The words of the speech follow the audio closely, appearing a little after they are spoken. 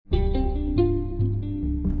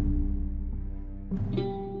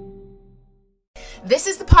This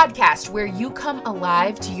is the podcast where you come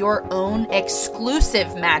alive to your own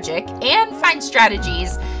exclusive magic and find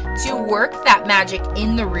strategies to work that magic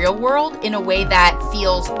in the real world in a way that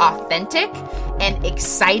feels authentic and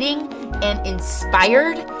exciting and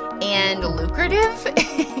inspired and lucrative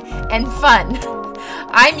and fun.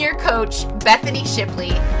 I'm your coach, Bethany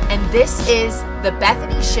Shipley, and this is the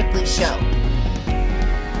Bethany Shipley Show.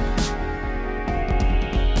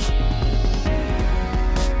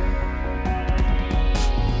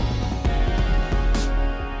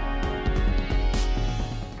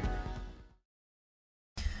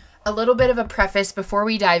 A little bit of a preface before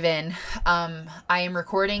we dive in. I am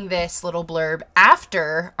recording this little blurb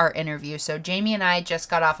after our interview. So Jami and I just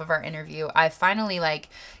got off of our interview. I finally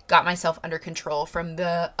got myself under control from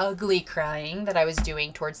the ugly crying that I was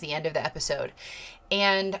doing towards the end of the episode.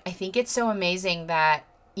 And I think it's so amazing that,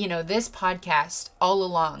 this podcast all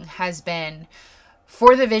along has been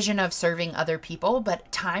for the vision of serving other people, but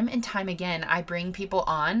time and time again, I bring people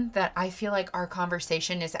on that I feel like our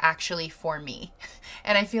conversation is actually for me.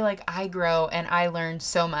 And I feel like I grow and I learn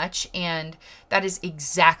so much. And that is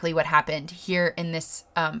exactly what happened here in this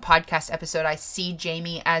podcast episode. I see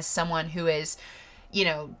Jami as someone who is,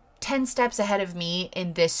 10 steps ahead of me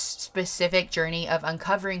in this specific journey of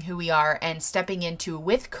uncovering who we are and stepping into,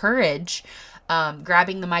 with courage,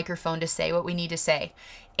 grabbing the microphone to say what we need to say.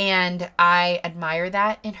 And I admire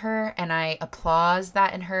that in her, and I applaud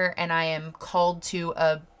that in her, and I am called to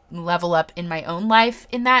a level up in my own life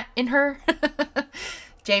in her.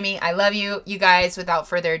 Jami, I love you. You guys, without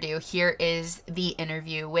further ado, here is the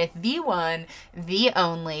interview with the one, the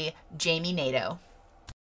only Jami Nato.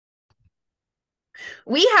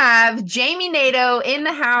 We have Jami Nato in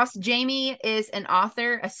the house. Jami is an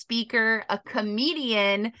author, a speaker, a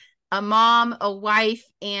comedian, a mom, a wife,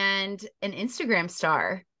 and an Instagram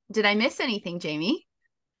star. Did I miss anything, Jami?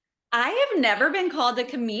 I have never been called a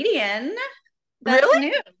comedian. That's really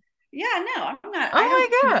new. Yeah, no, I'm not. Oh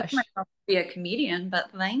my gosh. I don't be a comedian,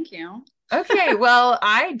 but thank you. Okay, well,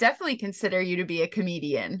 I definitely consider you to be a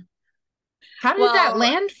comedian. How did that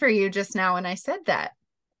land for you just now when I said that?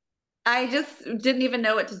 I just didn't even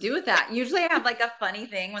know what to do with that. Usually I have a funny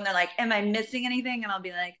thing when they're like, am I missing anything? And I'll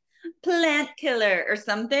be like, plant killer or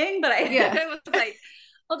something. But I was like,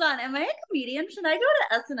 hold on, am I a comedian? Should I go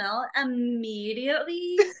to SNL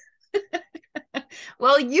immediately?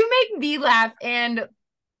 Well, you make me laugh and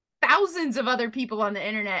thousands of other people on the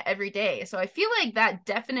internet every day. So I feel like that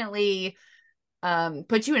definitely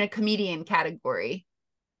puts you in a comedian category.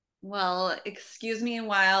 Well, excuse me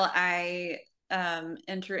while I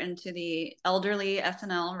enter into the elderly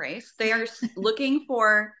SNL race. They are looking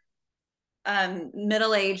for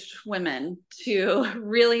middle-aged women to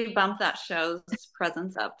really bump that show's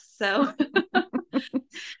presence up. So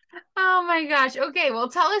oh my gosh. Okay, well,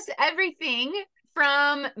 tell us everything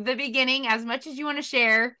from the beginning, as much as you want to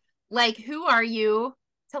share. Who are you?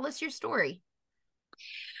 Tell us your story.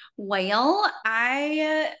 Well,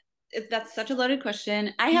 that's such a loaded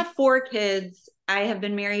question. I have 4 kids. I have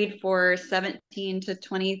been married for 17 to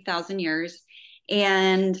 20,000 years,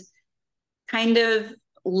 and kind of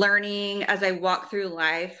learning as I walk through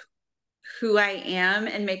life who I am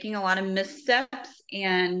and making a lot of missteps.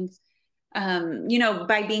 And,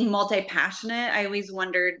 by being multi-passionate, I always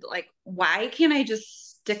wondered, why can't I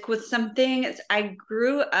just stick with something? I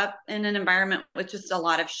grew up in an environment with just a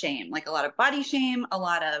lot of shame, a lot of body shame, a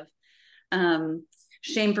lot of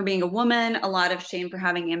shame for being a woman, a lot of shame for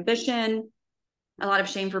having ambition, a lot of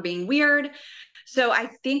shame for being weird. So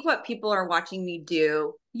I think what people are watching me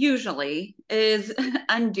do usually is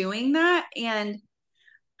undoing that. And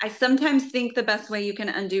I sometimes think the best way you can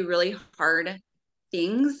undo really hard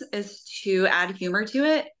things is to add humor to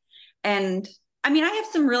it. And I have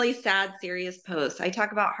some really sad, serious posts. I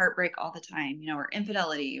talk about heartbreak all the time, or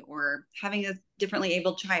infidelity, or having a differently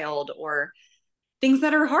abled child, or things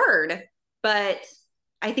that are hard. But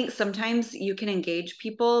I think sometimes you can engage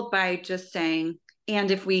people by just saying,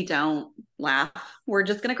 and if we don't laugh, we're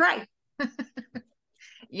just going to cry.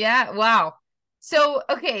 Yeah. Wow. So,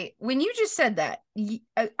 okay. When you just said that,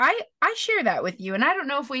 I share that with you, and I don't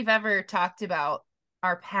know if we've ever talked about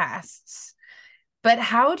our pasts, but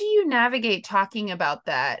how do you navigate talking about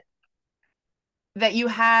that you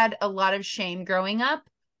had a lot of shame growing up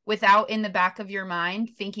without in the back of your mind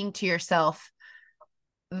thinking to yourself,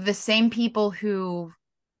 the same people who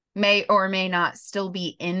may or may not still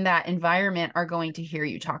be in that environment are going to hear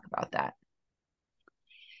you talk about that?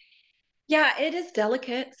 Yeah, it is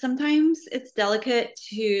delicate. Sometimes it's delicate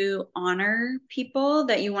to honor people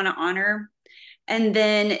that you want to honor. And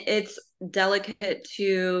then it's delicate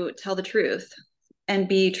to tell the truth and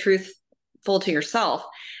be full to yourself.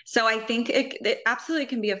 So I think it absolutely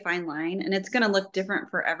can be a fine line, and it's going to look different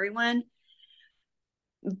for everyone.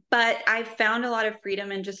 But I found a lot of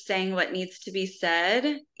freedom in just saying what needs to be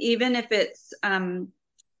said, even if it's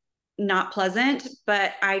not pleasant,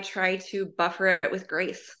 but I try to buffer it with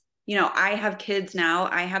grace. I have kids now.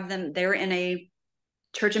 I have them, they're in a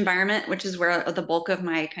church environment, which is where the bulk of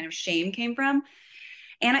my kind of shame came from.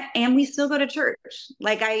 And we still go to church.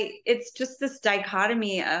 It's just this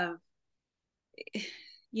dichotomy of,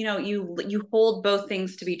 you hold both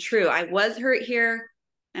things to be true. I was hurt here.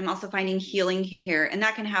 I'm also finding healing here. And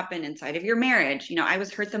that can happen inside of your marriage. I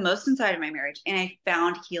was hurt the most inside of my marriage, and I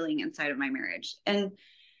found healing inside of my marriage. And,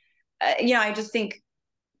 I just think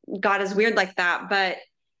God is weird like that, but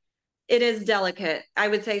it is delicate. I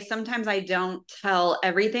would say sometimes I don't tell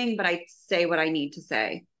everything, but I say what I need to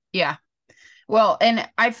say. Yeah. Well, and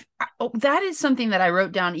that is something that I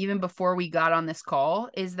wrote down even before we got on this call,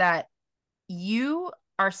 is that you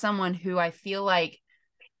are someone who I feel like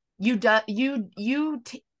you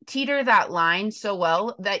teeter that line so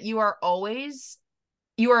well that you are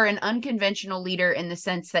an unconventional leader in the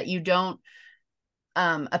sense that you don't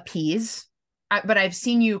appease. But I've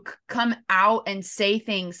seen you come out and say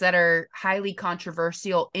things that are highly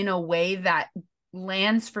controversial in a way that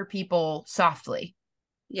lands for people softly.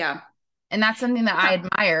 Yeah. And that's something that I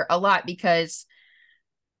admire a lot because,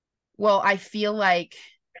 well, I feel like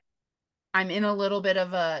I'm in a little bit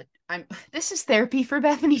of this is therapy for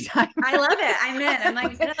Bethany time. I love it. I'm in. I'm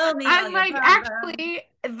like, tell me. I'm like, actually,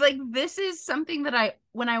 like, this is something that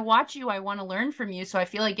when I watch you, I want to learn from you. So I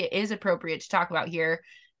feel like it is appropriate to talk about here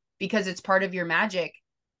because it's part of your magic.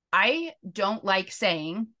 I don't like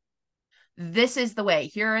saying, this is the way,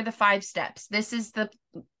 here are the 5 steps.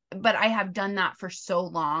 But I have done that for so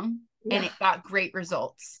long, and it got great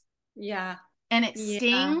results. Yeah. And it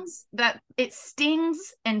stings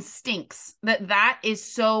and stinks that is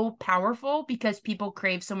so powerful because people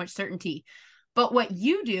crave so much certainty. But what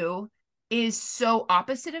you do is so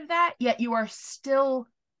opposite of that, yet you are still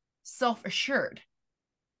self-assured.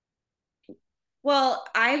 Well,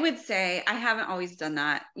 I would say I haven't always done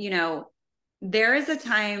that. There is a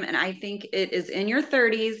time, and I think it is in your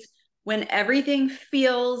 30s, when everything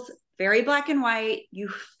feels very black and white. You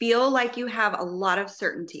feel like you have a lot of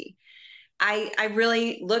certainty. I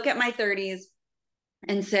really look at my 30s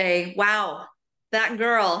and say, wow, that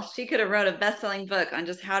girl, she could have wrote a best-selling book on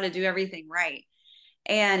just how to do everything right.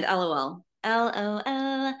 And LOL.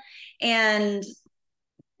 LOL. And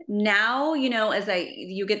now, as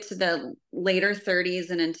you get to the later 30s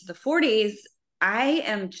and into the 40s, I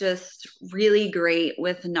am just really great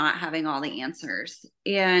with not having all the answers.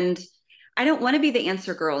 And I don't want to be the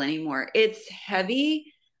answer girl anymore. It's heavy.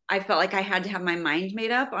 I felt like I had to have my mind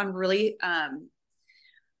made up on really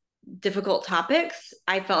difficult topics.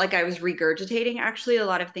 I felt like I was regurgitating actually a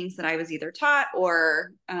lot of things that I was either taught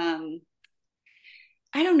or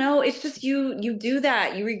I don't know. It's just you do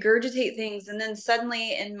that. You regurgitate things. And then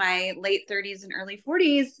suddenly in my late 30s and early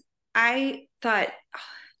 40s, I thought,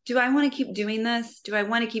 do I want to keep doing this? Do I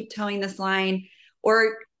want to keep towing this line?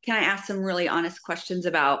 Or can I ask some really honest questions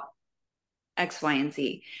about X, Y, and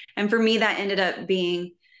Z? And for me, that ended up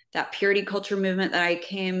being that purity culture movement that I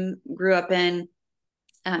grew up in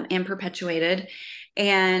and perpetuated,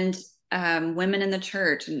 and women in the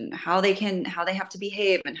church and how they have to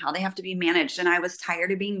behave and how they have to be managed. And I was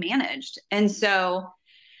tired of being managed. And so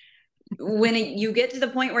when you get to the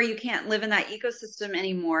point where you can't live in that ecosystem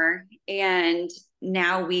anymore, and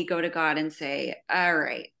now we go to God and say, all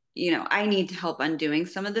right, I need help undoing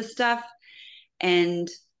some of this stuff. And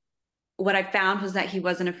what I found was that he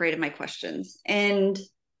wasn't afraid of my questions. And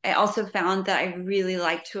I also found that I really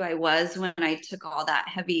liked who I was when I took all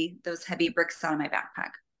those heavy bricks out of my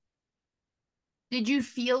backpack. Did you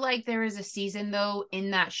feel like there was a season though in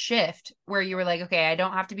that shift where you were like, okay, I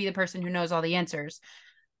don't have to be the person who knows all the answers,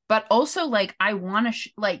 but also like, I want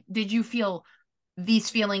to did you feel these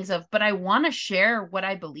feelings of, but I want to share what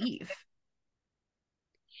I believe?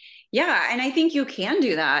 Yeah. And I think you can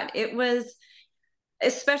do that. It was,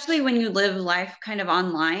 especially when you live life kind of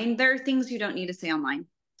online, there are things you don't need to say online.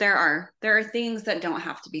 There are things that don't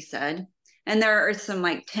have to be said. And there are some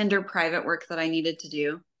like tender private work that I needed to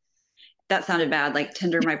do. That sounded bad, like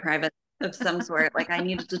tender my private of some sort. Like I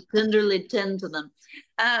needed to tenderly tend to them.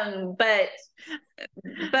 But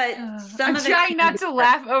some I'm of trying not to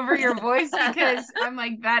laugh over your voice because I'm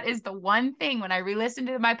like, that is the one thing when I re-listen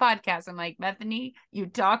to my podcast, I'm like, Bethany, you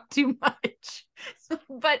talk too much.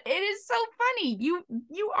 But it is so funny. You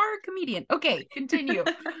are a comedian. Okay, continue.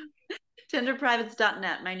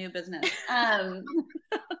 Tenderprivates.net, my new business.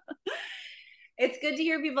 It's good to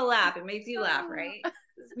hear people laugh. It makes you laugh, right?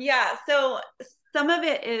 Yeah. So some of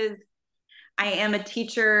it is I am a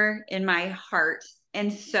teacher in my heart.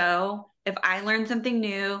 And so if I learn something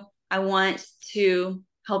new, I want to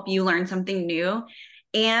help you learn something new.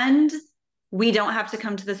 And we don't have to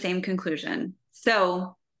come to the same conclusion.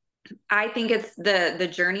 So I think it's the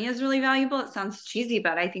journey is really valuable. It sounds cheesy,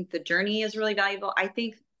 but I think the journey is really valuable. I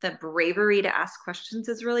think the bravery to ask questions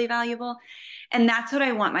is really valuable. And that's what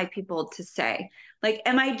I want my people to say. Like,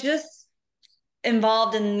 am I just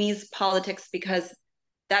involved in these politics because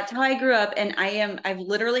that's how I grew up and I've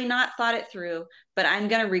literally not thought it through, but I'm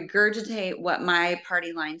going to regurgitate what my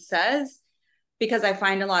party line says because I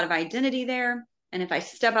find a lot of identity there. And if I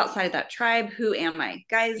step outside of that tribe, who am I?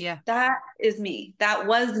 Guys, Yeah. that is me. That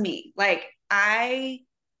was me. Like I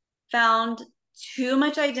found too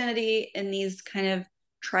much identity in these kind of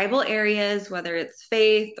tribal areas, whether it's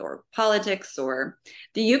faith or politics, or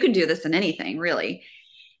you can do this in anything really.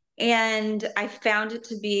 And I found it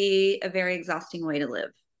to be a very exhausting way to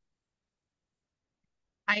live.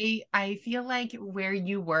 I feel like where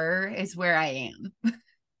you were is where I am.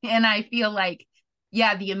 And I feel like,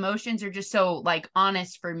 yeah, the emotions are just so like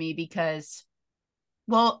honest for me because,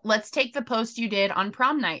 well, let's take the post you did on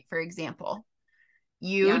prom night, for example.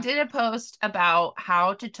 You Yeah. did a post about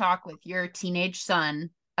how to talk with your teenage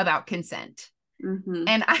son about consent. Mm-hmm.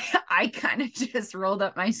 And I kind of just rolled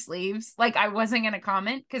up my sleeves. Like I wasn't going to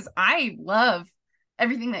comment because I love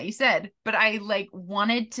everything that you said, but I like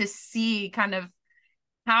wanted to see kind of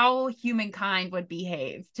how humankind would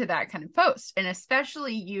behave to that kind of post. And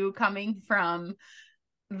especially you coming from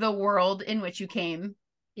the world in which you came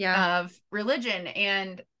Yeah. of religion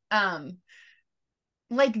and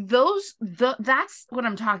like that's what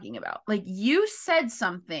I'm talking about. Like you said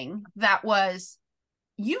something that was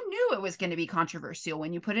you knew it was going to be controversial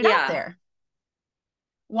when you put it out Yeah. there.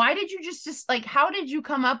 Why did you just like how did you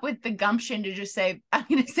come up with the gumption to just say I'm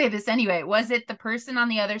going to say this anyway? Was it the person on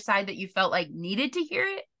the other side that you felt like needed to hear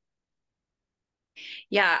it?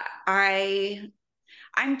 Yeah.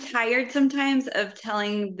 I'm tired sometimes of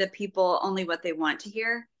telling the people only what they want to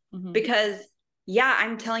hear Mm-hmm. because yeah,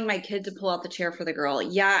 I'm telling my kid to pull out the chair for the girl.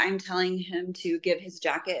 Yeah, I'm telling him to give his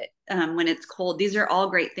jacket when it's cold. These are all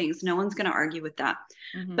great things. No one's going to argue with that.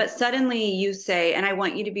 Mm-hmm. But suddenly you say, and I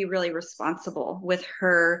want you to be really responsible with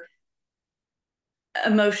her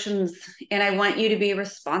emotions, and I want you to be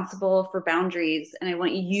responsible for boundaries, and I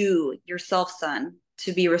want you, yourself, son,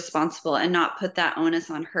 to be responsible and not put that onus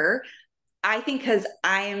on her. I think because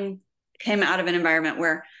came out of an environment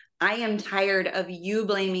where I am tired of you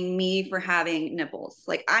blaming me for having nipples.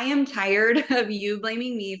 Like I am tired of you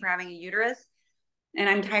blaming me for having a uterus, and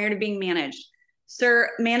I'm tired of being managed.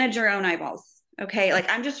 Sir, manage your own eyeballs. Okay. Like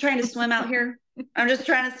I'm just trying to swim out here. I'm just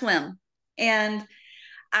trying to swim. And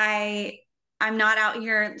I I'm not out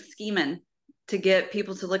here scheming to get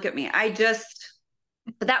people to look at me.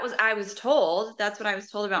 But that was I was told, that's what I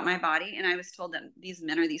was told about my body. And I was told that these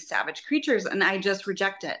men are these savage creatures, and I just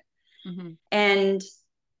reject it. Mm-hmm. And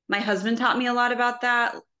my husband taught me a lot about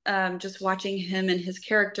that, just watching him and his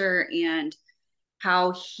character and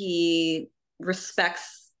how he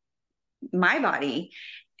respects my body.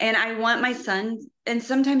 And I want my son, and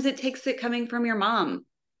sometimes it takes it coming from your mom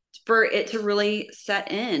for it to really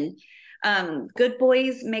set in. Good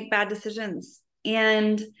boys make bad decisions.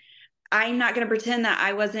 And I'm not going to pretend that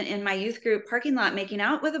I wasn't in my youth group parking lot making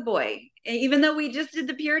out with a boy, even though we just did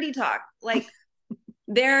the purity talk. Like,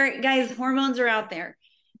 there, guys, hormones are out there.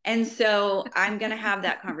 And so I'm going to have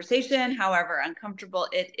that conversation, however uncomfortable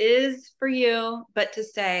it is for you. But to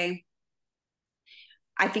say,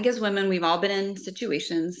 I think as women, we've all been in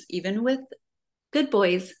situations, even with good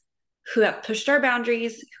boys, who have pushed our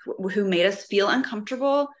boundaries, who made us feel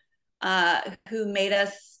uncomfortable, who made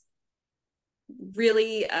us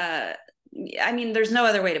really, I mean, there's no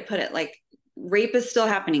other way to put it. Like, rape is still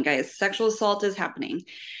happening, guys. Sexual assault is happening.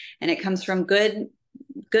 And it comes from good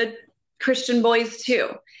Christian boys too.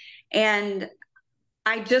 And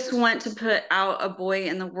I just want to put out a boy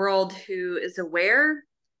in the world who is aware,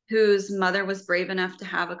 whose mother was brave enough to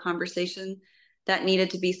have a conversation that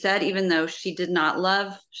needed to be said, even though she did not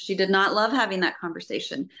love having that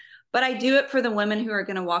conversation. But I do it for the women who are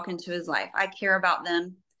going to walk into his life. I care about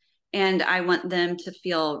them, and I want them to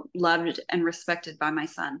feel loved and respected by my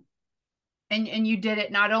son. And you did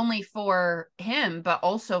it not only for him but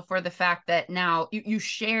also for the fact that now you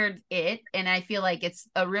shared it, and I feel like it's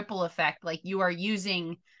a ripple effect. Like you are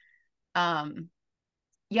using um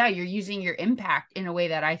yeah, you're using your impact in a way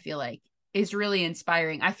that I feel like is really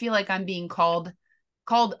inspiring. I feel like I'm being called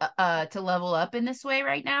to level up in this way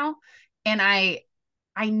right now. And I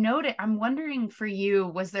noted, I'm wondering for you,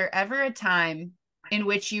 was there ever a time in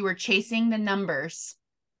which you were chasing the numbers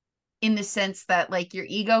in the sense that like your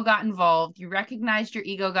ego got involved, you recognized your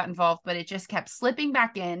ego got involved, but it just kept slipping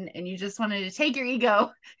back in and you just wanted to take your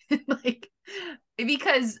ego like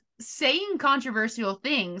because saying controversial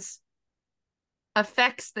things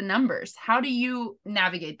affects the numbers. How do you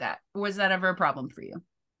navigate that? Was that ever a problem for you?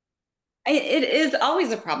 It is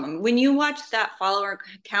always a problem when you watch that follower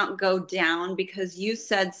count go down because you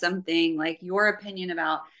said something like your opinion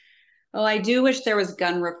about, oh, I do wish there was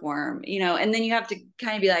gun reform, and then you have to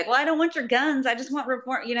kind of be like, well, I don't want your guns. I just want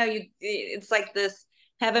reform. It's like this,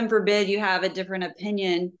 heaven forbid you have a different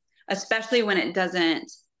opinion, especially when it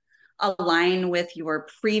doesn't align with your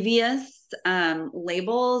previous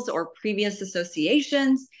labels or previous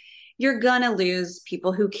associations. You're going to lose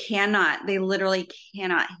people who they literally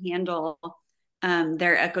cannot handle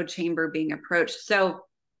their echo chamber being approached. So,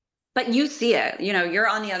 but you see it, you're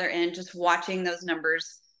on the other end just watching those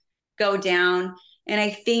numbers go down. And I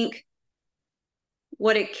think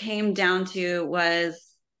what it came down to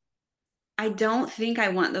was, I don't think I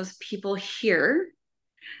want those people here.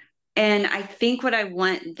 And I think what I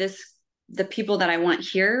want the people that I want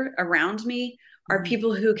here around me are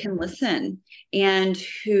people who can listen and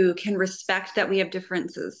who can respect that we have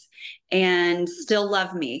differences and still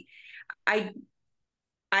love me. I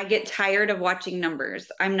get tired of watching numbers.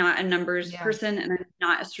 I'm not a numbers person and I'm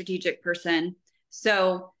not a strategic person.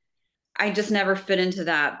 So I just never fit into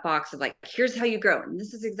that box of like, here's how you grow. And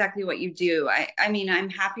this is exactly what you do. I mean, I'm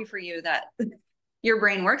happy for you that your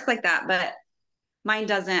brain works like that, but mine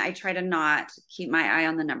doesn't. I try to not keep my eye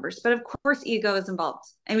on the numbers, but of course ego is involved.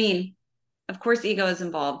 I mean, of course ego is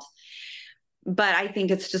involved, but I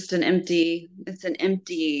think it's just an empty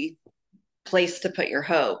place to put your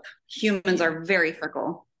hope. Humans are very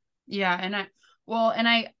fickle. Yeah.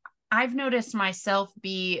 I've noticed myself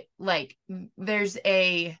be like,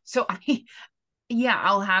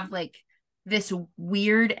 I'll have like this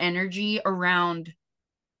weird energy around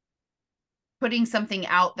putting something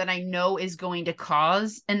out that I know is going to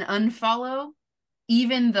cause an unfollow,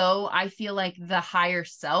 even though I feel like the higher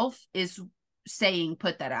self is saying,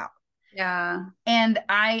 put that out. Yeah. And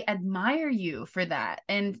I admire you for that.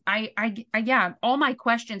 And yeah, all my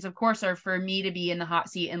questions, of course, are for me to be in the hot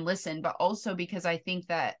seat and listen, but also because I think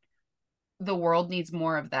that the world needs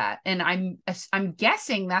more of that. And I'm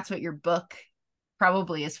guessing that's what your book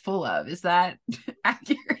probably is full of. Is that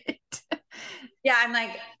accurate? Yeah, I'm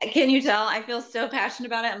like, can you tell? I feel so passionate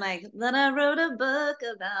about it. I'm like, then I wrote a book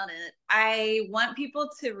about it. I want people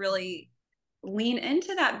to really lean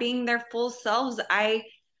into that, being their full selves.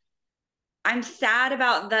 I'm sad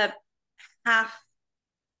about half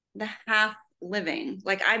the half living.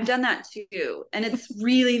 Like I've done that too. And it's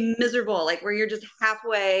really miserable, like where you're just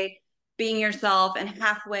halfway being yourself and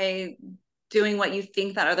halfway doing what you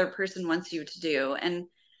think that other person wants you to do. And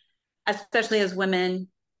especially as women,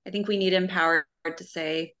 I think we need empowered to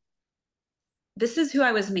say, this is who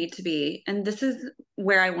I was made to be, and this is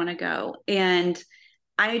where I want to go. And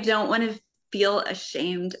I don't want to feel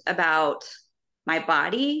ashamed about my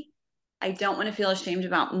body. I don't want to feel ashamed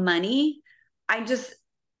about money. I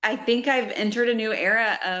think I've entered a new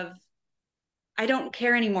era of, I don't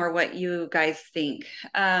care anymore what you guys think.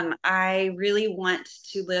 I really want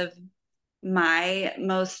to live my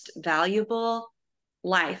most valuable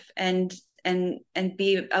life and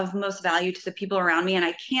be of most value to the people around me. And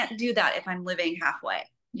I can't do that if I'm living halfway.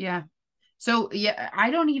 Yeah. So yeah, I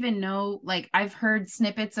don't even know, like I've heard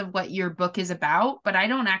snippets of what your book is about, but I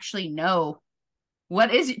don't actually know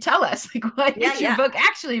what is it. Tell us, like, what is your book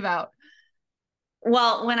actually about?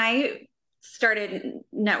 Well, when I started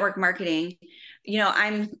network marketing,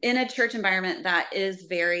 I'm in a church environment that is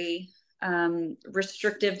very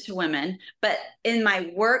restrictive to women, but in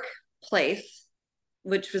my workplace,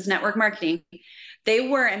 which was network marketing, they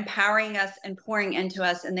were empowering us and pouring into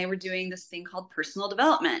us, and they were doing this thing called personal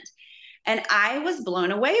development. And I was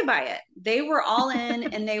blown away by it. They were all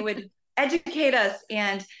in and they would educate us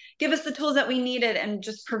and give us the tools that we needed and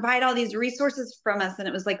just provide all these resources from us. And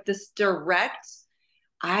it was like this direct,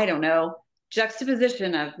 I don't know,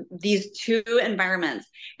 juxtaposition of these two environments.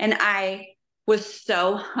 And I was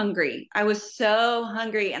so hungry. I was so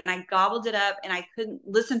hungry and I gobbled it up and I couldn't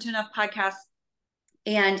listen to enough podcasts.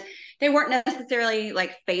 And they weren't necessarily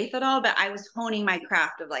like faith at all, but I was honing my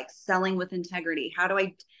craft of like selling with integrity. How do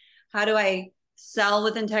I sell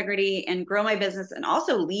with integrity and grow my business and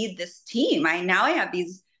also lead this team? I have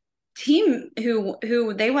these team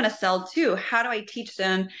who they want to sell too. How do I teach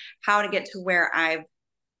them how to get to where I've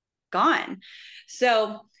gone?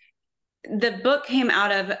 So the book came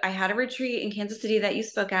out of, I had a retreat in Kansas City that you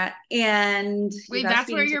spoke at, and wait,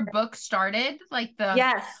 that's where your book started? Like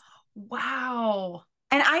yes. Wow.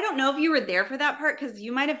 And I don't know if you were there for that part because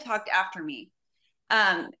you might have talked after me.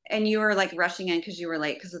 And you were like rushing in because you were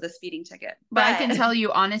late because of the speeding ticket. But I can But tell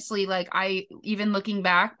you honestly, like I even looking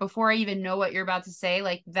back before I even know what you're about to say,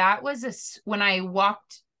 like that was when I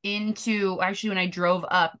walked into actually when I drove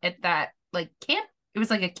up at that like camp, it was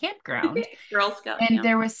like a campground, Girl Scout and camp.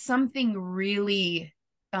 there was something really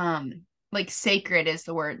like sacred is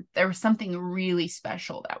the word. There was something really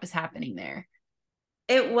special that was happening there.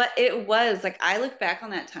 It was like I look back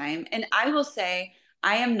on that time and I will say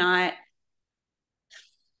I am not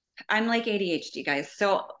I'm like ADHD guys,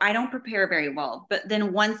 so I don't prepare very well. But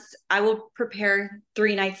then once I will prepare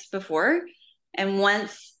 3 nights before, and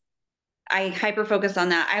once I hyper focus on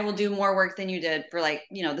that, I will do more work than you did for like,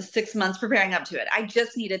 the 6 months preparing up to it. I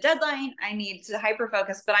just need a deadline. I need to hyper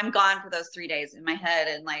focus, but I'm gone for those 3 days in my head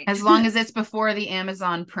and like As long as it's before the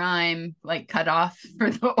Amazon Prime like cut off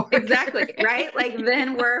for the exactly, order. right? Like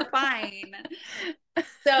then we're fine.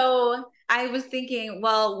 So I was thinking,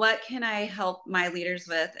 well, what can I help my leaders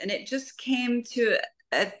with? And it just came to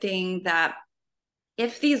a thing that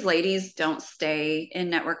if these ladies don't stay in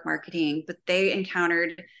network marketing, but they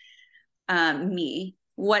encountered me,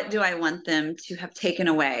 what do I want them to have taken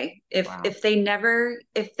away? If Wow. if they never,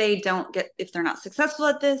 if they don't get, if they're not successful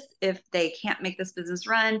at this, if they can't make this business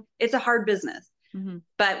run, it's a hard business. Mm-hmm.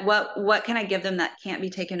 But what can I give them that can't be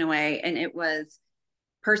taken away? And it was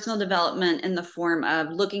personal development in the form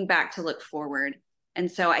of looking back to look forward. And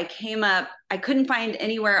so I couldn't find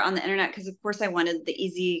anywhere on the internet because of course I wanted the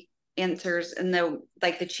easy answers and the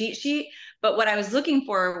cheat sheet. But what I was looking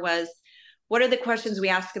for was what are the questions we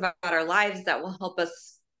ask about our lives that will help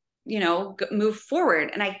us, move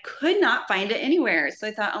forward. And I could not find it anywhere. So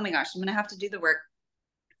I thought, oh my gosh, I'm going to have to do the work.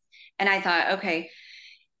 And I thought, okay,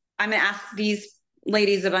 I'm going to ask these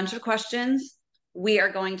ladies a bunch of questions. We are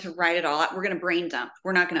going to write it all out. We're going to brain dump.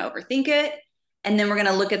 We're not going to overthink it. And then we're going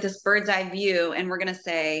to look at this bird's eye view and we're going to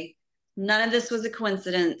say, none of this was a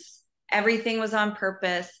coincidence. Everything was on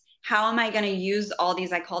purpose. How am I going to use all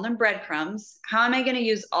these? I call them breadcrumbs. How am I going to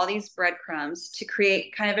use all these breadcrumbs to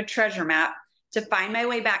create kind of a treasure map to find my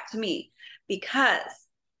way back to me? Because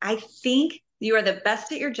I think you are the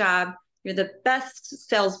best at your job. You're the best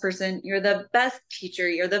salesperson. You're the best teacher.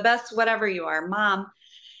 You're the best, whatever you are, mom,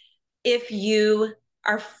 if you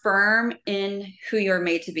are firm in who you're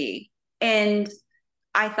made to be. And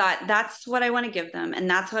I thought that's what I want to give them. And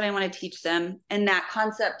that's what I want to teach them. And that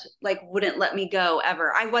concept like wouldn't let me go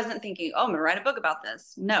ever. I wasn't thinking, oh, I'm going to write a book about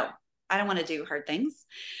this. No, I don't want to do hard things.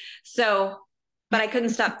 So, but I couldn't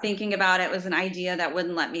stop thinking about it. It was an idea that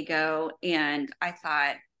wouldn't let me go. And I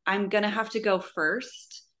thought, I'm going to have to go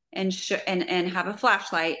first and have a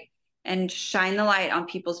flashlight and shine the light on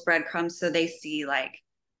people's breadcrumbs so they see like,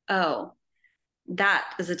 oh,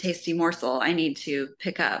 that is a tasty morsel I need to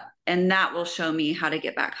pick up. And that will show me how to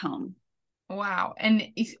get back home. Wow. And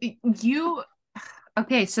you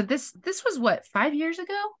okay, so this was what, 5 years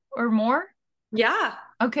ago or more? Yeah.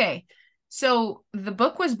 Okay. So the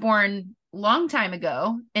book was born long time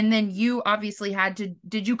ago, and then you obviously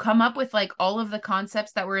did you come up with like all of the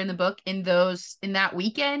concepts that were in the book in that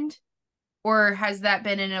weekend? Or has that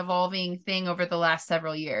been an evolving thing over the last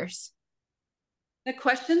several years? The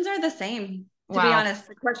questions are the same, to be Wow, honest.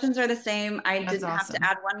 The questions are the same. I that's didn't have to awesome.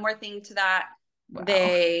 add one more thing to that. Wow.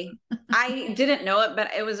 I didn't know it,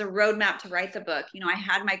 but it was a roadmap to write the book. I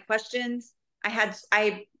had my questions.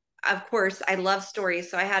 Of course, I love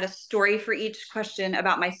stories. So I had a story for each question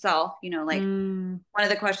about myself, like Mm, one of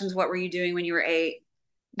the questions, what were you doing when you were 8?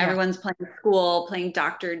 yeah. Everyone's playing school, playing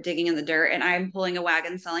doctor, digging in the dirt, and I'm pulling a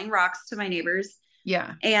wagon selling rocks to my neighbors.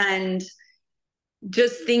 Yeah. And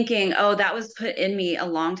just thinking, oh, that was put in me a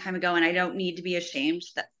long time ago, and I don't need to be ashamed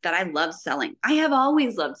that I love selling. I have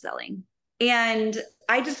always loved selling. And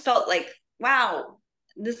I just felt like, wow,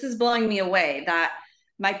 this is blowing me away that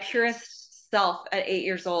my purest self at 8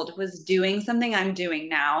 years old was doing something I'm doing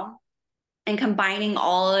now and combining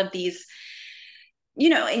all of these,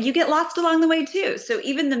 and you get lost along the way too. So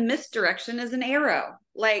even the misdirection is an arrow.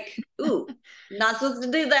 Like, ooh, not supposed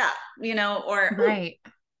to do that, or ooh, Right.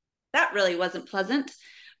 that really wasn't pleasant.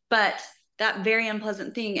 But that very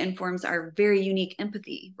unpleasant thing informs our very unique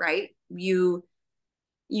empathy, right? You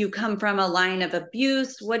come from a line of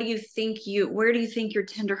abuse. Where do you think your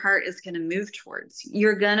tender heart is going to move towards?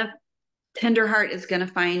 Tender heart is going to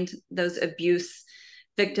find those abuse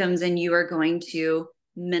victims, and you are going to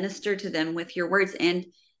minister to them with your words. And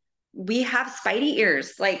we have spidey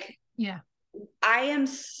ears. Like, Yeah. I am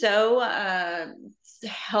so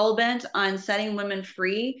hell-bent on setting women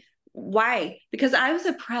free. Why? Because I was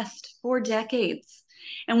oppressed for decades.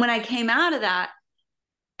 And when I came out of that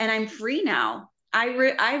and I'm free now,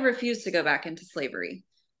 I refuse to go back into slavery.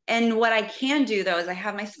 And what I can do though is I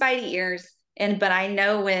have my spidey ears, but I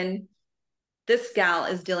know when this gal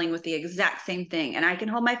is dealing with the exact same thing, and I can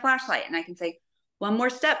hold my flashlight and I can say, one more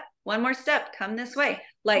step, come this way.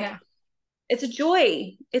 Like Yeah. it's a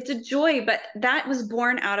joy. It's a joy, but that was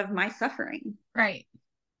born out of my suffering. Right.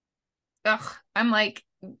 Ugh. I'm like,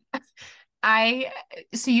 I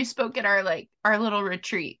so you spoke at our little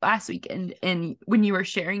retreat last weekend, and when you were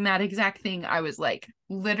sharing that exact thing, I was like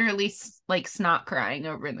literally like snot crying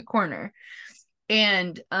over in the corner.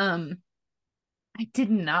 And I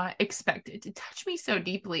did not expect it to touch me so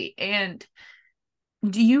deeply. And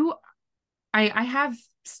do you I have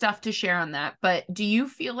stuff to share on that, but do you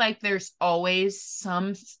feel like there's always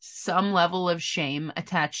some level of shame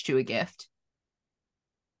attached to a gift?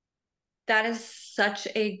 That is such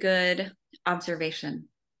a good observation.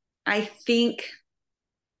 I think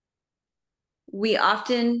we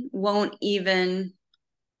often won't even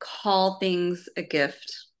call things a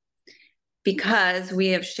gift because we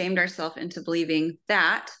have shamed ourselves into believing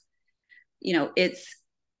that, it's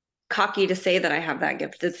cocky to say that I have that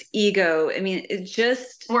gift. It's ego. I mean, it's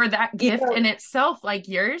just Or that gift ego. in itself, like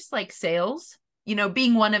yours, like sales,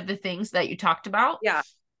 being one of the things that you talked about, Yeah.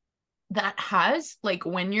 that has like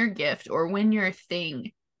when your gift or when your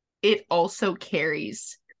thing, it also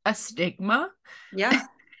carries a stigma. Yes.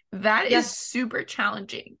 That is Yes. super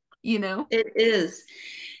challenging. It is.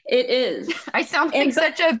 It is. I sound like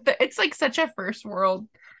And but it's like such a first world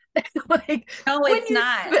like no, when it's you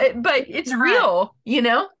not. but It's it's not. real.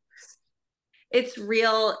 It's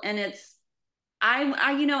real, and and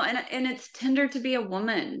it's tender to be a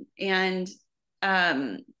woman and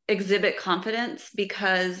um exhibit confidence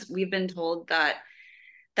because we've been told that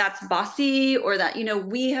that's bossy, or that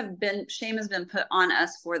shame has been put on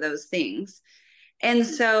us for those things. And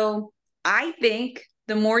so I think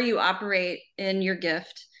the more you operate in your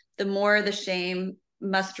gift, the more the shame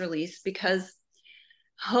must release, because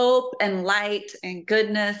hope and light and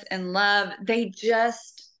goodness and love, they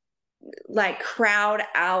just like crowd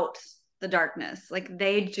out the darkness. Like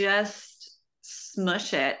they just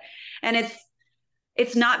smush it. And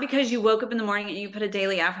it's not because you woke up in the morning and you put a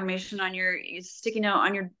daily affirmation on your sticky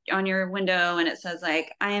note on your window, and it says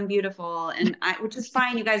like I am beautiful, which is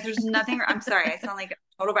fine, you guys. There's nothing. I'm sorry, I sound like a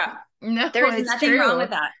total brat. No, There is it's nothing wrong true. with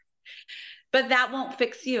that, but that won't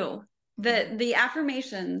fix you. Yeah. The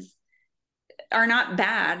affirmations are not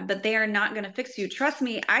bad, but they are not going to fix you. Trust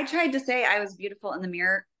me. I tried to say I was beautiful in the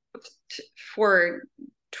mirror for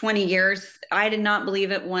 20 years. I did not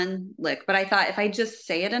believe it one lick, but I thought if I just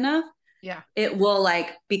say it enough, Yeah. it will like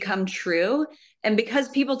become true. And because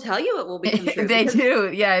people tell you it will become true, They because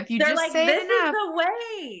do. Yeah, if you they're just like, say it this is enough. the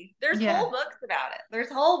way. There's Yeah. whole books about it. There's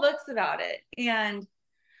whole books about it. And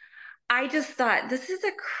I just thought, this is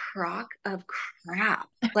a crock of crap.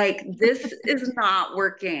 Like this is not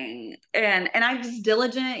working. And I'm just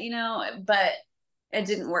diligent, but it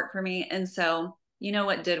didn't work for me. And so,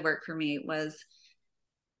 what did work for me was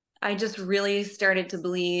I just really started to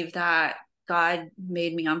believe that God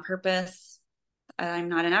made me on purpose. I'm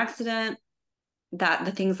not an accident, that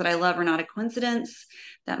the things that I love are not a coincidence,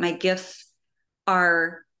 that my gifts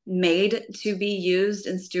are made to be used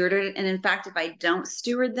and stewarded. And in fact, if I don't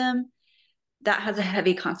steward them, that has a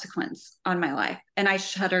heavy consequence on my life. And I Yeah.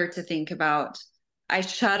 shudder to think about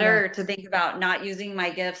not using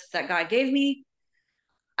my gifts that God gave me.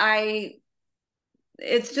 I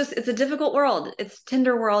it's a difficult world. It's a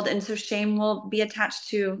tender world. And so shame will be attached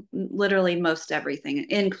to literally most everything,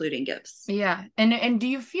 including gifts. Yeah. And do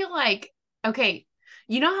you feel like, okay,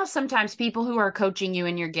 you know how sometimes people who are coaching you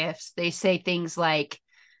in your gifts, they say things like,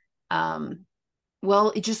 um,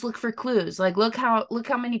 well, just look for clues. Like look how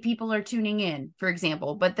many people are tuning in, for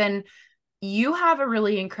example. But then you have a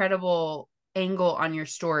really incredible angle on your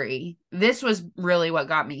story. This was really what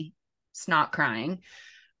got me snot crying,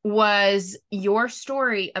 was your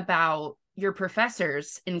story about your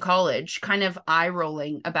professors in college kind of eye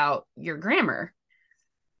rolling about your grammar.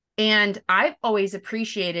 And I've always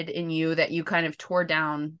appreciated in you that you kind of tore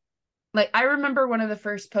down. Like, I remember one of the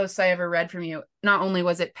first posts I ever read from you. Not only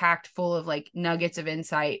was it packed full of like nuggets of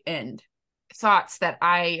insight and thoughts that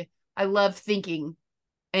I love thinking.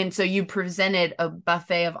 And so you presented a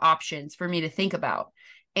buffet of options for me to think about.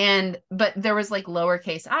 But there was like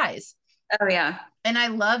lowercase i's. Oh yeah. And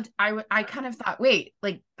I kind of thought, wait,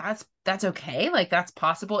 like that's okay. Like that's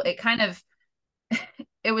possible. It kind of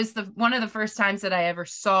it was the one of the first times that I ever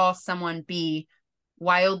saw someone be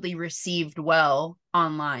wildly received well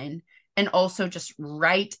online, and also just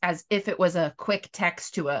write as if it was a quick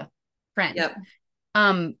text to a friend. Yep.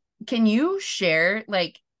 Um, can you share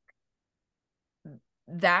like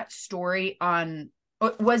that story on,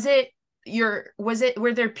 were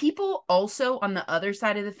there people also on the other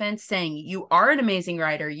side of the fence saying you are an amazing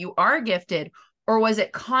writer, you are gifted, or was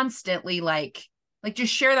it constantly like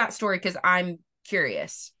just share that story because I'm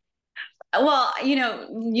curious. Well,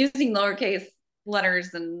 using lowercase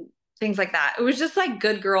letters and things like that. It was just like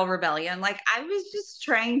good girl rebellion. Like I was just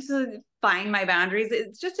trying to find my boundaries.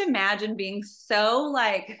 It's just imagine being so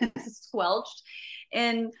like squelched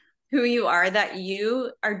in who you are that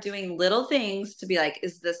you are doing little things to be like,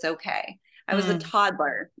 is this okay? I was a Mm,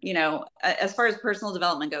 toddler, as far as personal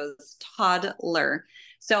development goes, toddler.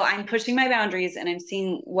 So I'm pushing my boundaries and I'm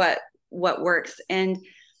seeing what works. And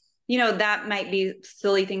that might be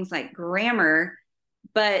silly things like grammar,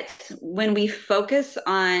 but when we focus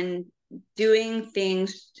on doing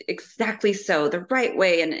things exactly so, the right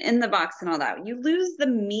way and in the box and all that, you lose the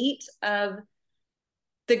meat of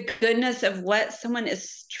the goodness of what someone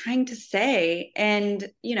is trying to say. And,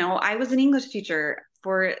 I was an English teacher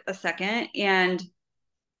for a second, and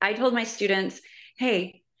I told my students,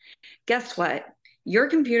 hey, guess what? Your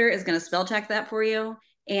computer is going to spell check that for you.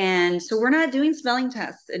 And so we're not doing spelling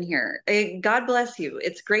tests in here. God bless you.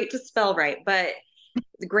 It's great to spell right, but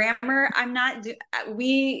the grammar, I'm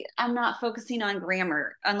not focusing on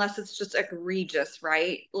grammar unless it's just egregious,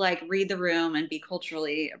 right? Like read the room and be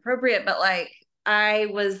culturally appropriate. But like I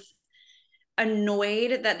was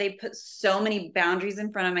annoyed that they put so many boundaries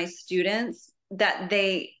in front of my students that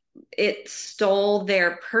it stole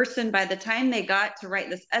their person. By the time they got to write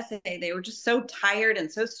this essay, they were just so tired and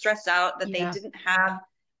so stressed out that yeah. they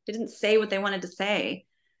didn't say what they wanted to say.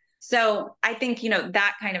 So I think,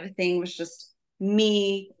 that kind of a thing was just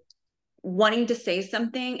me wanting to say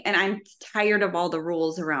something, and I'm tired of all the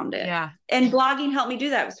rules around it. Yeah. And blogging helped me do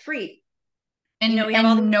that. It was free. And We have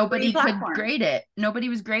all these free nobody could platforms. grade it. Nobody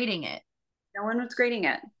was grading it. No one was grading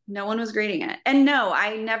it. No one was grading it. And no,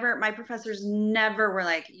 my professors never were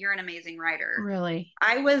like, you're an amazing writer. Really.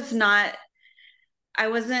 I wasn't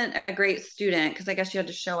a great student because I guess you had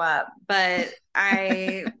to show up, but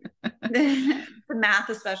the math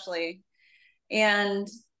especially. And,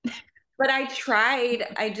 but I tried.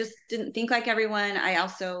 I just didn't think like everyone. I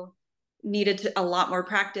also needed a lot more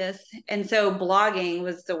practice. And so blogging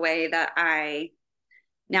was the way that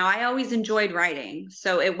now I always enjoyed writing.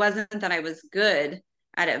 So it wasn't that I was good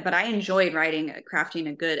at it, but I enjoyed writing, crafting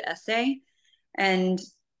a good essay. And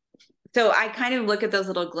so I kind of look at those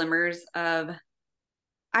little glimmers of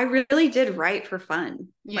I really did write for fun.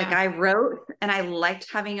 Like Yeah. I wrote and I liked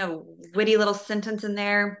having a witty little sentence in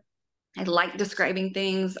there. I liked describing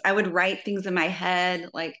things. I would write things in my head.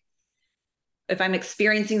 Like if I'm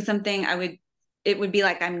experiencing something, it would be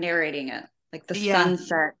like I'm narrating it. Like the Yeah.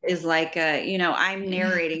 sunset is like I'm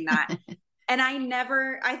narrating that. And I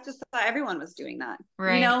just thought everyone was doing that,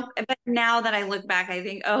 Right. but now that I look back, I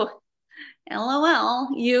think, oh, LOL,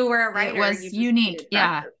 you were a It writer. was You just unique. needed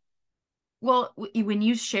Yeah. practice. Well, when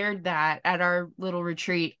you shared that at our little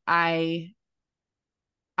retreat, I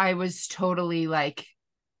was totally like,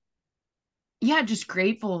 yeah, just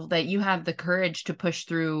grateful that you have the courage to push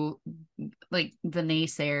through like the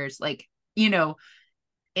naysayers, like,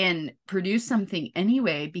 and produce something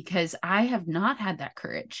anyway, because I have not had that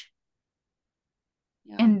courage.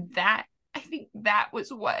 Yeah. And I think that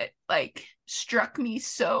was what like struck me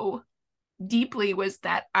so deeply, was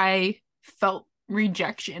that I felt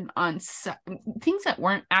rejection on things that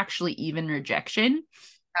weren't actually even rejection,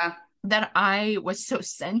 Yeah. that I was so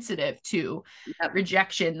sensitive to Yep.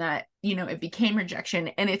 rejection that, it became rejection.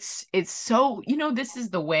 And it's so, this is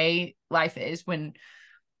the way life is. When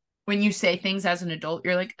you say things as an adult,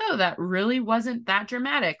 you're like, oh, that really wasn't that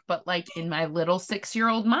dramatic. But like in my little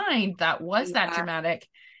 6-year-old mind, that was that Yeah. dramatic.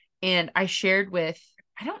 And I shared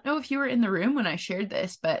I don't know if you were in the room when I shared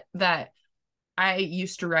this, but that I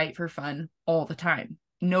used to write for fun all the time.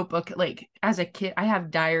 Notebook, like as a kid, I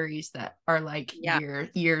have diaries that are like Yeah.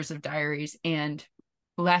 years of diaries and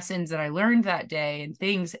lessons that I learned that day and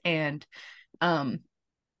things. And um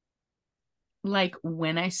like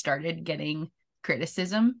when I started getting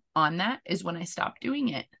criticism on that is when I stopped doing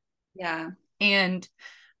it. Yeah. And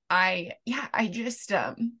I just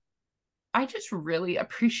really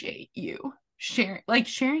appreciate you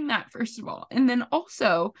sharing that, first of all. And then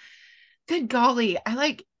also, good golly,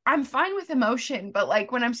 I'm fine with emotion, but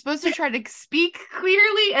like when I'm supposed to try to speak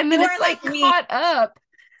clearly and then You it's are like like me. caught up.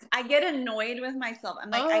 I get annoyed with myself. I'm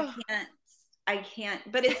like, Oh, I can't,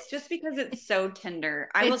 but it's just because it's so tender.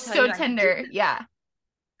 I will it's tell so you, tender. Yeah.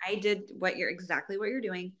 I did exactly what you're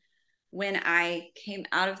doing when I came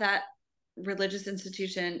out of that religious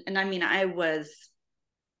institution. And I mean, I was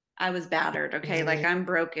I was battered. Okay. Like I'm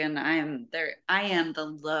broken. I am there. I am the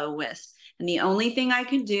lowest. And the only thing I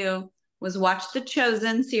could do was watch the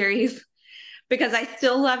Chosen series because I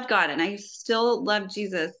still loved God and I still loved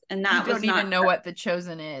Jesus. And I that was don't not, even know what The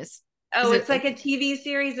Chosen is. Is oh, it it's like like, a TV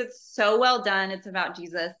series. It's so well done. It's about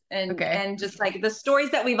Jesus okay. and just like the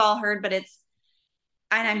stories that we've all heard, but it's,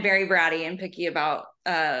 and I'm very bratty and picky about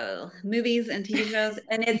movies and TV shows,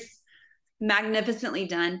 and it's magnificently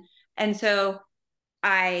done. And so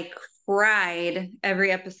I cried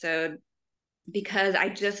every episode because I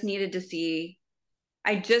just needed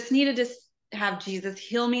to have Jesus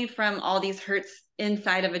heal me from all these hurts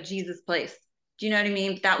inside of a Jesus place. Do you know what I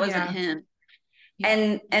mean? That wasn't Yeah. him.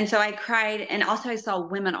 Yeah. And so I cried, and also I saw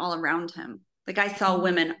women all around him. Like I saw Mm.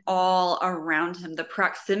 women all around him, the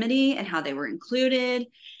proximity and how they were included,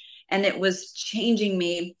 and it was changing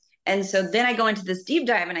me. And so then I go into this deep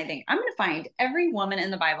dive and I think I'm going to find every woman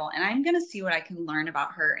in the Bible and I'm going to see what I can learn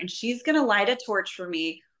about her. And she's going to light a torch for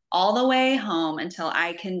me all the way home until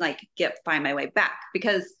I can like find my way back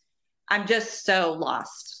because I'm just so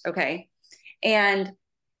lost. Okay. And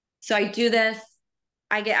so I do this.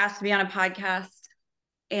 I get asked to be on a podcast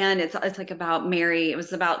and it's like about Mary. It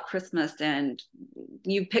was about Christmas and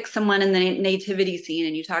you pick someone in the nativity scene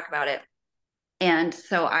and you talk about it. And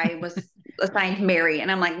so I was assigned Mary,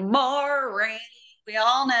 and I'm like, Mary, we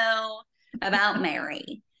all know about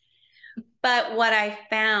Mary. But what I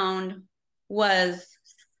found was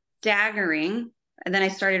staggering. And then I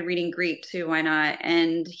started reading Greek too, why not?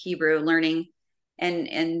 And Hebrew, learning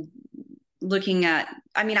and looking at,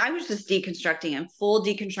 I mean, I was just deconstructing in full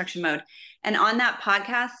deconstruction mode. And on that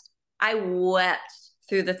podcast, I wept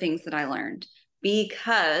through the things that I learned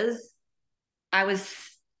because I was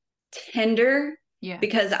tender Yeah.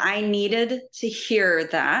 because I needed to hear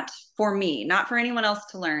that for me, not for anyone else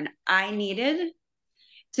to learn. I needed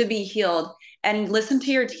to be healed and listen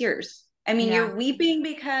to your tears. I mean, Yeah. you're weeping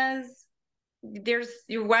because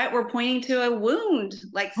you're right. We're pointing to a wound,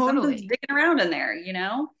 like something's Totally. digging around in there, you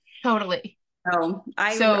know? Totally. So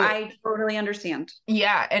So I totally understand.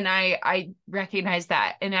 yeah, and I recognize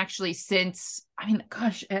that. And actually, since I mean,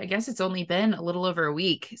 gosh, I guess it's only been a little over a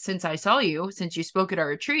week since I saw you, since you spoke at our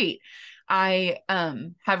retreat. I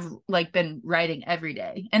have like been writing every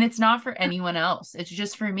day. And it's not for anyone else. It's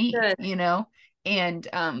just for me, Good. you know? And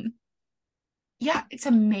yeah, it's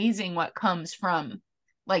amazing what comes from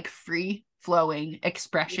like free flowing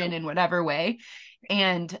expression Yep. in whatever way.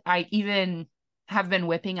 And I even have been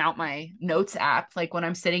whipping out my notes app like when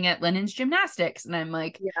I'm sitting at Lennon's gymnastics and I'm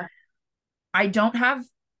like, Yeah. I don't have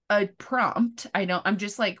a prompt. I'm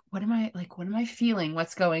just like, what am I feeling?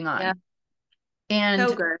 What's going Yeah. on? So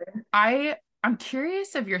And good. I'm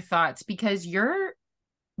curious of your thoughts because your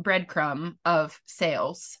breadcrumb of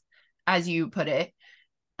sales, as you put it,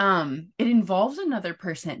 it involves another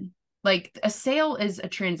person. Like a sale is a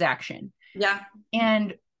transaction. Yeah.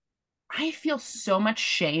 And I feel so much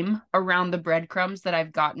shame around the breadcrumbs that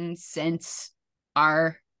I've gotten since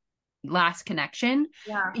our last connection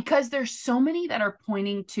Yeah. because there's so many that are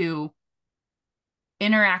pointing to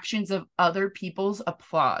interactions of other people's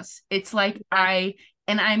applause. It's like Yeah.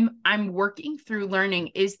 I'm working through learning,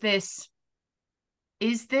 is this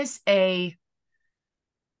a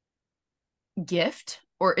gift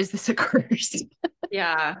or is this a curse?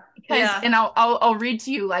 Yeah. Because Yeah. and I'll read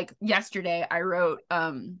to you like yesterday I wrote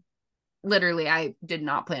literally I did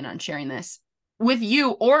not plan on sharing this with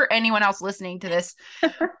you or anyone else listening to this,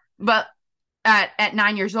 but at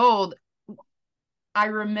 9 years old I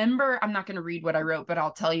remember, I'm not going to read what I wrote, but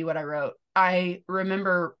I'll tell you what I wrote. I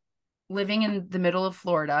remember living in the middle of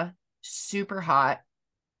Florida, super hot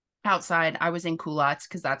outside. I was in culottes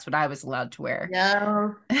because that's what I was allowed to wear.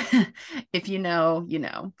 Yeah. If you know, you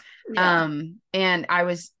know. Yeah. And I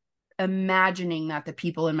was imagining that the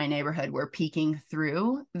people in my neighborhood were peeking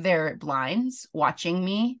through their blinds, watching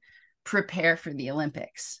me prepare for the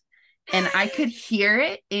Olympics. And I could hear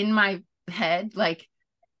it in my head, like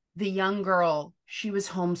the young girl, she was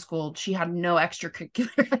homeschooled. She had no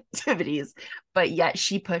extracurricular activities, but yet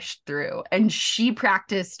she pushed through and she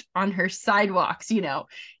practiced on her sidewalks, you know.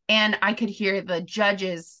 And I could hear the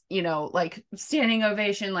judges, you know, like standing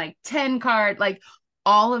ovation, like 10 card, like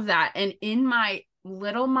all of that. And in my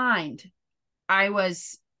little mind, I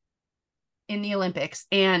was in the Olympics.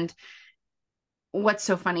 And what's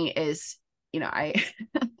so funny is, you know, I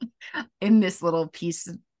in this little piece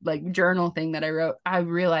like journal thing that I wrote, I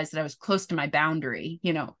realized that I was close to my boundary,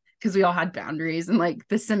 you know, because we all had boundaries and like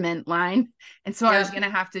the cement line. And so I was Yep.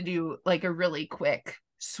 going to have to do like a really quick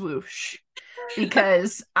swoosh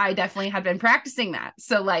because I definitely had been practicing that.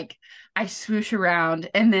 So like I swoosh around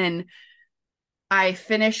and then I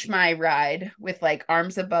finish my ride with like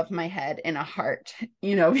arms above my head in a heart,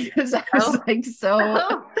 because I was Oh, like so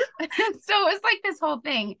oh. it's like this whole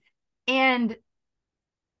thing. And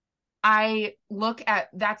I look at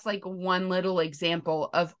that's like one little example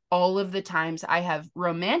of all of the times I have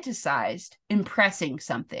romanticized impressing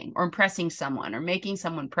something or impressing someone or making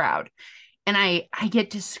someone proud. And I get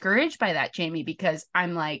discouraged by that, Jamie, because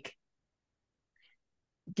I'm like,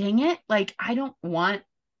 dang it, like I don't want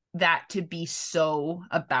that to be so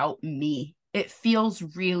about me. That feels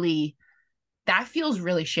really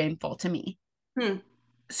shameful to me. Hmm.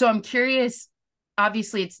 So I'm curious,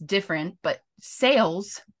 obviously it's different, but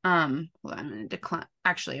sales, well, I'm going to decline.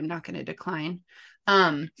 Actually, I'm not going to decline.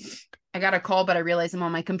 Um, I got a call, but I realize I'm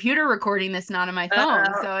on my computer recording this, not on my phone,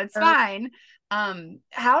 Uh, so it's uh, fine.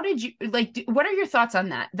 How did you like, what are your thoughts on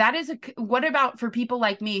that? What about for people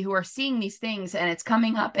like me who are seeing these things and it's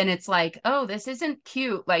coming up and it's like, oh, this isn't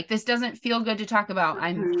cute. Like, this doesn't feel good to talk about.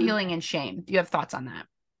 I'm mhm. feeling in shame. Do you have thoughts on that?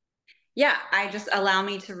 Yeah, I just allow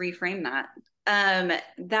me to reframe that.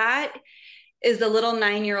 That is the little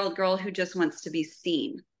 9-year-old girl who just wants to be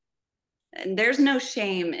seen. And there's no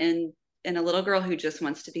shame in a little girl who just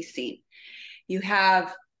wants to be seen. You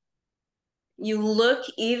have you look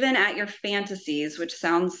even at your fantasies, which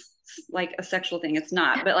sounds like a sexual thing. It's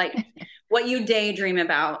not, but like what you daydream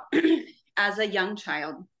about as a young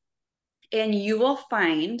child. And you will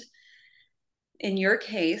find in your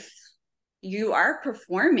case, you are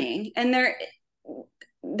performing. And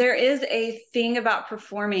there is a thing about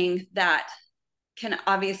performing that can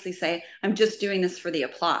obviously say, I'm just doing this for the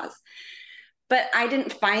applause. But I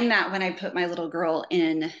didn't find that when I put my little girl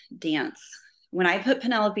in dance. When I put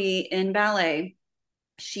Penelope in ballet,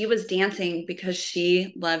 she was dancing because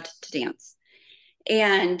she loved to dance.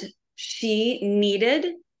 And she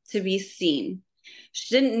needed to be seen.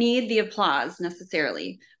 She didn't need the applause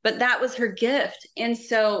necessarily, but that was her gift. And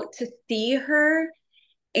so to see her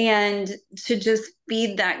and to just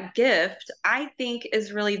feed that gift, I think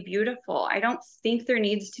is really beautiful. I don't think there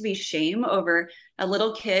needs to be shame over a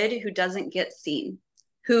little kid who doesn't get seen,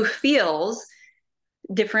 who feels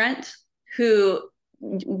different, who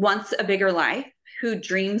wants a bigger life, who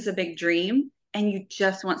dreams a big dream, and you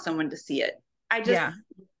just want someone to see it. I just,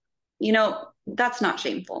 Yeah. that's not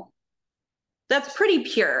shameful. That's pretty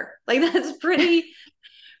pure. Like that's pretty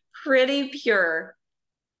pure.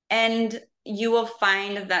 And you will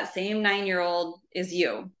find that same 9-year-old is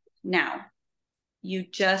you now. You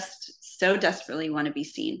just so desperately want to be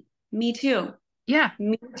seen. Me too. Yeah.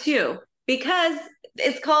 Me too. Because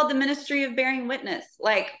it's called the ministry of bearing witness.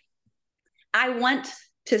 Like, I want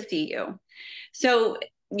to see you. So,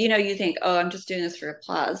 you think, oh, I'm just doing this for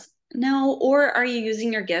applause. No, or are you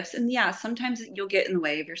using your gifts? And yeah, sometimes you'll get in the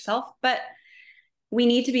way of yourself, but we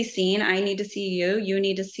need to be seen. I need to see you. You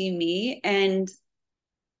need to see me. And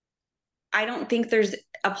I don't think there's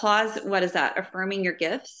applause. What is that? Affirming your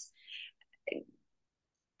gifts.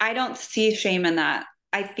 I don't see shame in that.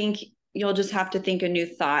 I think you'll just have to think a new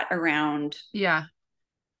thought around Yeah.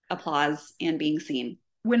 applause and being seen.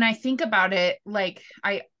 When I think about it, like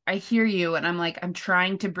I hear you and I'm like, I'm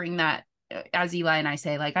trying to bring that, as Eli and I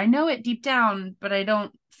say, like, I know it deep down, but I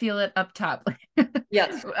don't feel it up top.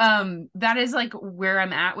 Yes. That is like where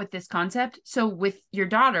I'm at with this concept. So with your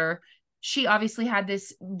daughter, she obviously had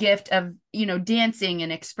this gift of, dancing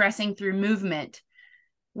and expressing through movement.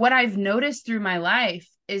 What I've noticed through my life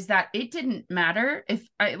is that it didn't matter if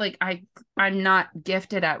I'm not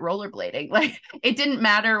gifted at rollerblading. Like, it didn't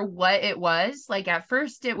matter what it was. Like, at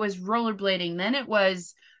first it was rollerblading, then it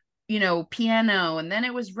was, piano, and then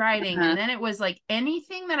it was writing, Uh, and then it was like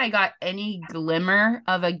anything that I got any glimmer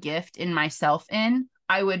of a gift in myself in,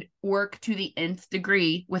 I would work to the nth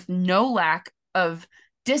degree with no lack of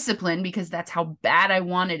discipline because that's how bad I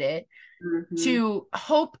wanted it, mhm. to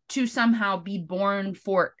hope to somehow be born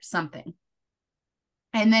for something.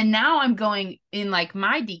 And then now I'm going in like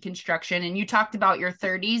my deconstruction. And you talked about your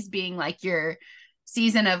 30s being like your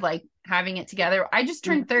season of like having it together. I just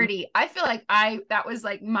turned Mhm. 30. I feel like that was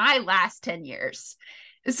like my last 10 years.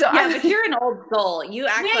 So Yeah, I'm but you're an old soul. You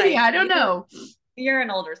act maybe, like I don't know. you're an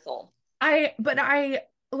older soul. But I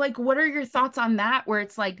like, what are your thoughts on that? Where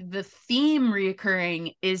it's like the theme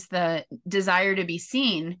reoccurring is the desire to be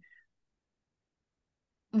seen.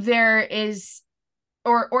 There is,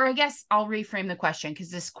 or I guess I'll reframe the question because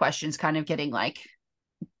this question's kind of getting like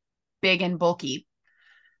big and bulky.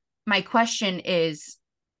 My question is,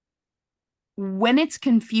 when it's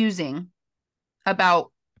confusing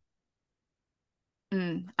about,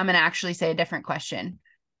 I'm going to actually say a different question.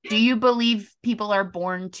 Do you believe people are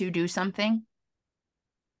born to do something?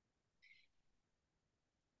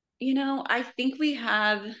 I think we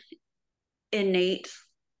have innate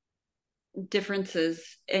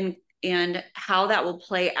differences, and how that will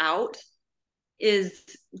play out is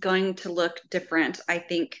going to look different, I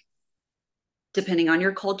think, depending on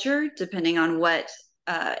your culture, depending on what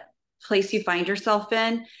place you find yourself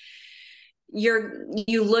in.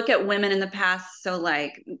 You look at women in the past, so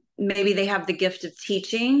like maybe they have the gift of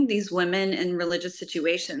teaching these women in religious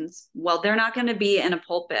situations. Well, they're not going to be in a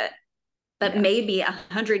pulpit, but maybe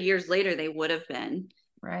 100 years later they would have been.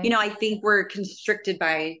 Right. I think we're constricted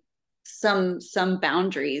by some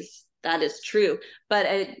boundaries. That is true, but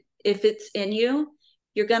if it's in you,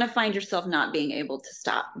 you're going to find yourself not being able to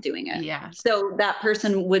stop doing it. Yeah. So that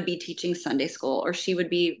person would be teaching Sunday school, or she would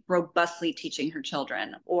be robustly teaching her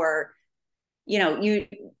children, or you.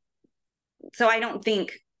 So I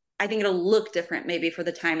think it'll look different maybe for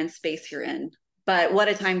the time and space you're in, but what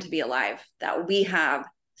a time to be alive, that we have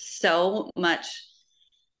so much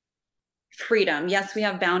freedom. Yes, we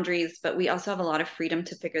have boundaries, but we also have a lot of freedom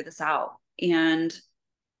to figure this out. And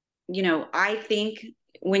I think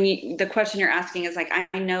when the question you're asking is like, I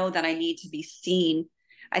know that I need to be seen.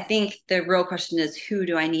 I think the real question is, who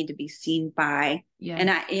do I need to be seen by? Yeah. And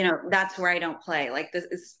that's where I don't play. Like,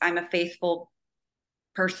 I'm a faithful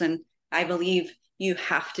person. I believe you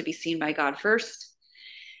have to be seen by God first,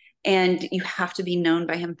 and you have to be known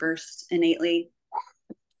by him first innately.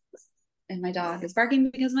 And my dog is barking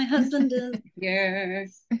because my husband is here.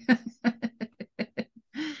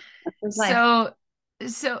 And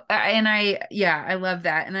I love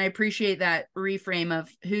that. And I appreciate that reframe of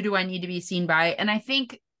who do I need to be seen by? And I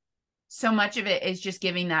think so much of it is just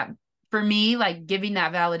giving that, for me, like giving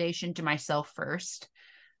that validation to myself first,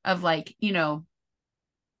 of like,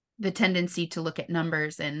 the tendency to look at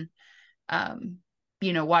numbers and,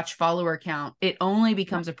 watch follower count. It only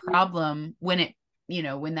becomes a problem when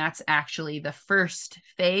when that's actually the first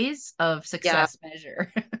phase of success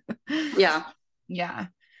measure. Yeah. Yeah.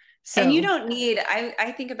 So, and you don't need,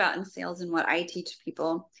 I think about in sales and what I teach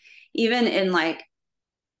people, even in like,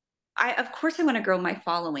 of course I want to grow my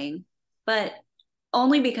following, but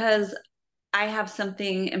only because I have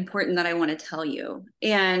something important that I want to tell you.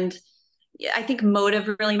 And I think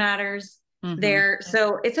motive really matters there.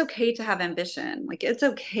 So it's okay to have ambition. Like, it's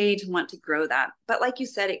okay to want to grow that. But like you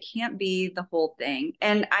said, it can't be the whole thing.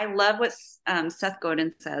 And I love what Seth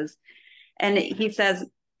Godin says. And he says,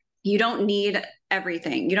 you don't need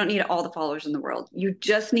everything. You don't need all the followers in the world. You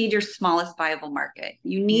just need your smallest viable market.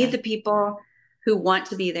 You need the people who want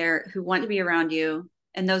to be there, who want to be around you.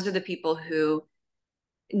 And those are the people who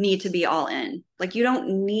need to be all in. Like, you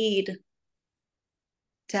don't need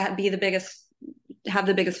to have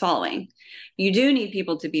the biggest following. You do need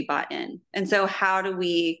people to be bought in. And so how do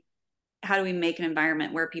we make an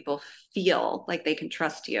environment where people feel like they can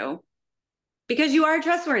trust you? Because you are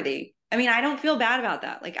trustworthy. I mean, I don't feel bad about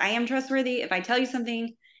that. Like, I am trustworthy. If I tell you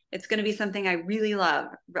something, it's going to be something I really love.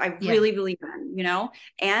 I really believe in,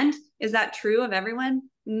 And is that true of everyone?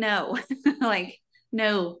 No. Like,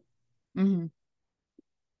 no. Mm-hmm.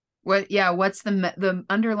 What's the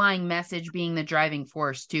underlying message being the driving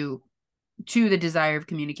force to the desire of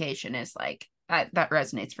communication is like, that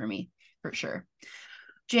resonates for me for sure.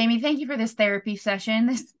 Jami, thank you for this therapy session.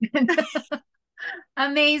 This has been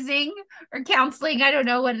amazing, or counseling. I don't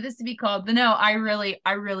know what this to be called, but no, I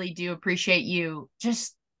really do appreciate you.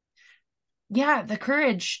 Just, the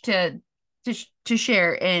courage to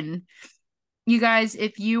share. And you guys,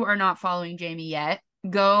 if you are not following Jami yet,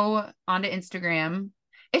 go onto Instagram.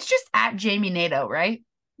 It's just at Jami Nato, right?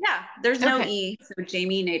 Yeah, there's no E, so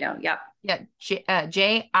Jami Nato. Yep. Yeah,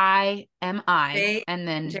 Jimi, and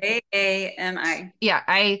then Jami.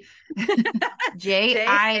 Yeah,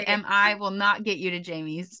 Jimi will not get you to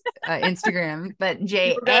Jami's Instagram, but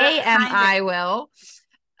Jami will.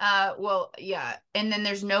 Well, yeah, and then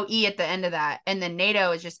there's no E at the end of that, and then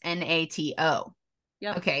Nato is just Nato.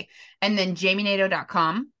 Yep. Okay, and then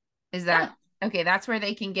JamiNato.com, is that okay? That's where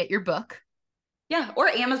they can get your book. Yeah, or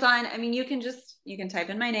Amazon. I mean, you can type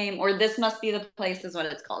in my name, or This Must Be the Place is what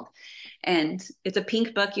it's called. And it's a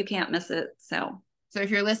pink book. You can't miss it. So if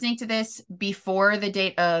you're listening to this before the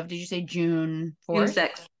date of, did you say June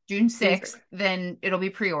 4th? June 6th, then it'll be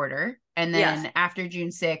pre-order. And then after June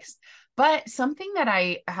 6th. But something that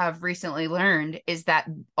I have recently learned is that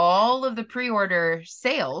all of the pre-order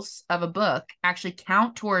sales of a book actually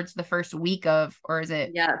count towards the first week of, or is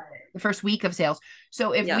it the first week of sales?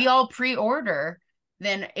 So if we all pre-order,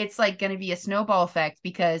 then it's like going to be a snowball effect,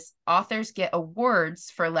 because authors get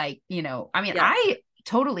awards for I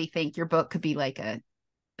totally think your book could be like a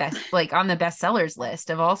best, like on the bestsellers list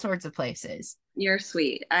of all sorts of places. You're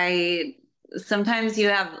sweet. sometimes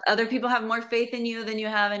other people have more faith in you than you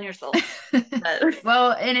have in yourself. But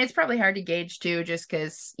Well, and it's probably hard to gauge too, just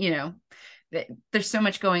because, there's so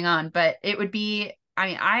much going on, but it would be, I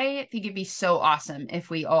mean, I think it'd be so awesome if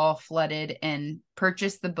we all flooded and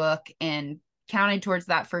purchased the book and counted towards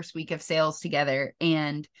that first week of sales together,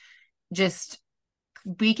 and just,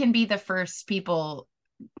 we can be the first people,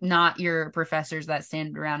 not your professors that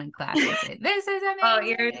stand around in class and say, this is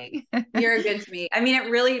amazing. You're good to me. I mean,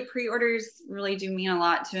 pre-orders really do mean a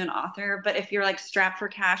lot to an author, but if you're like strapped for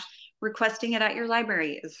cash, requesting it at your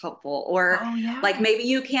library is helpful. Or like maybe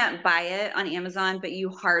you can't buy it on Amazon, but you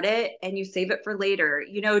heart it and you save it for later,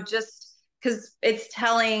 just because it's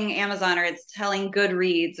telling Amazon or it's telling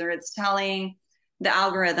Goodreads or it's telling the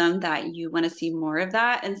algorithm that you want to see more of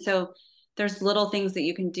that. And so there's little things that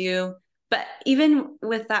you can do. But even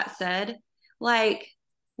with that said, like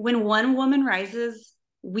when one woman rises,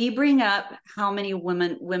 we bring up how many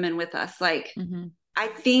women with us. Like, I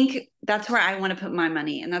think that's where I want to put my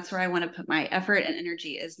money, and that's where I want to put my effort and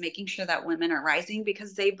energy, is making sure that women are rising,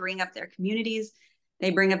 because they bring up their communities,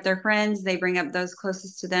 they bring up their friends, they bring up those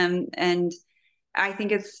closest to them. And I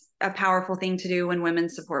think it's a powerful thing to do when women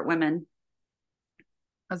support women.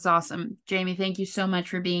 That's awesome. Jami, thank you so much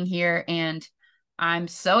for being here. And I'm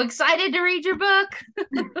so excited to read your book.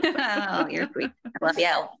 Oh, you're sweet. I love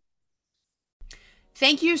you.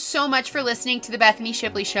 Thank you so much for listening to the Bethany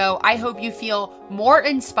Shipley Show. I hope you feel more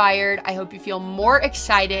inspired. I hope you feel more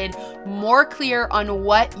excited, more clear on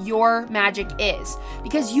what your magic is,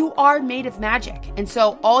 because you are made of magic. And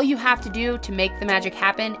so all you have to do to make the magic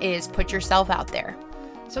happen is put yourself out there.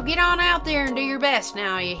 So get on out there and do your best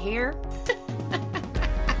now, you hear?